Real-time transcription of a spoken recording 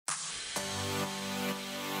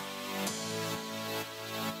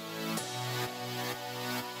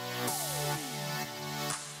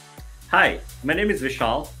Hi, my name is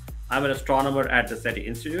Vishal. I'm an astronomer at the SETI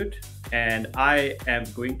Institute, and I am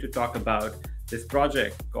going to talk about this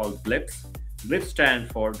project called BLIPS. BLIPS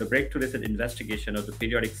stand for the Breakthrough Recent Investigation of the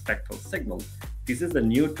Periodic Spectral Signal. This is a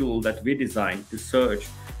new tool that we designed to search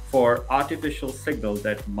for artificial signals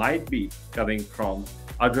that might be coming from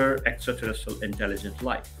other extraterrestrial intelligent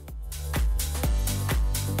life.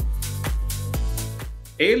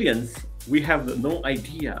 Aliens, we have no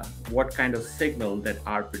idea what kind of signal that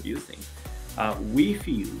are producing. We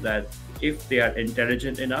feel that if they are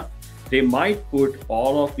intelligent enough, they might put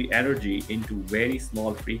all of the energy into very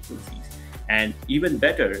small frequencies. And even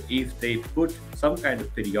better, if they put some kind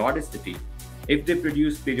of periodicity, if they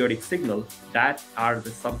produce periodic signal, that are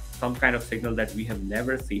some kind of signal that we have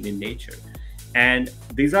never seen in nature. And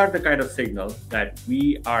these are the kind of signal that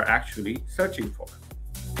we are actually searching for.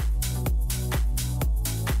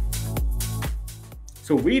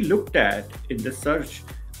 So we looked at in the search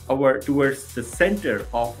towards the center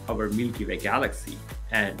of our Milky Way galaxy,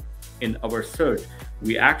 and in our search,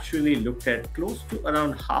 we actually looked at close to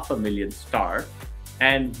around 500,000 stars,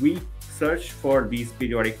 and we searched for these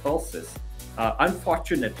periodic pulses.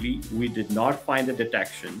 Unfortunately, we did not find a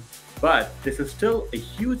detection, but this is still a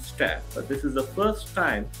huge step. But this is the first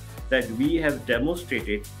time that we have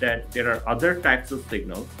demonstrated that there are other types of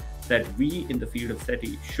signals that we in the field of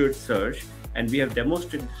SETI should search, and we have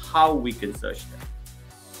demonstrated how we can search them.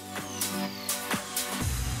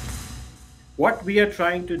 What we are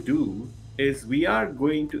trying to do is we are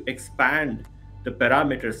going to expand the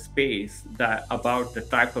parameter space that about the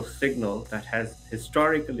type of signal that has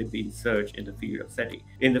historically been searched in the field of SETI.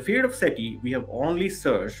 In the field of SETI, we have only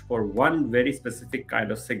searched for one very specific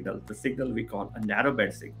kind of signal, the signal we call a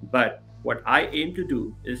narrowband signal. But what I aim to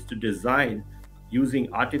do is to design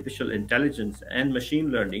using artificial intelligence and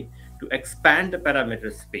machine learning to expand the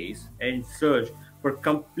parameter space and search for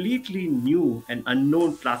completely new and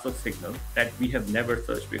unknown class of signal that we have never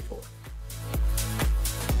searched before.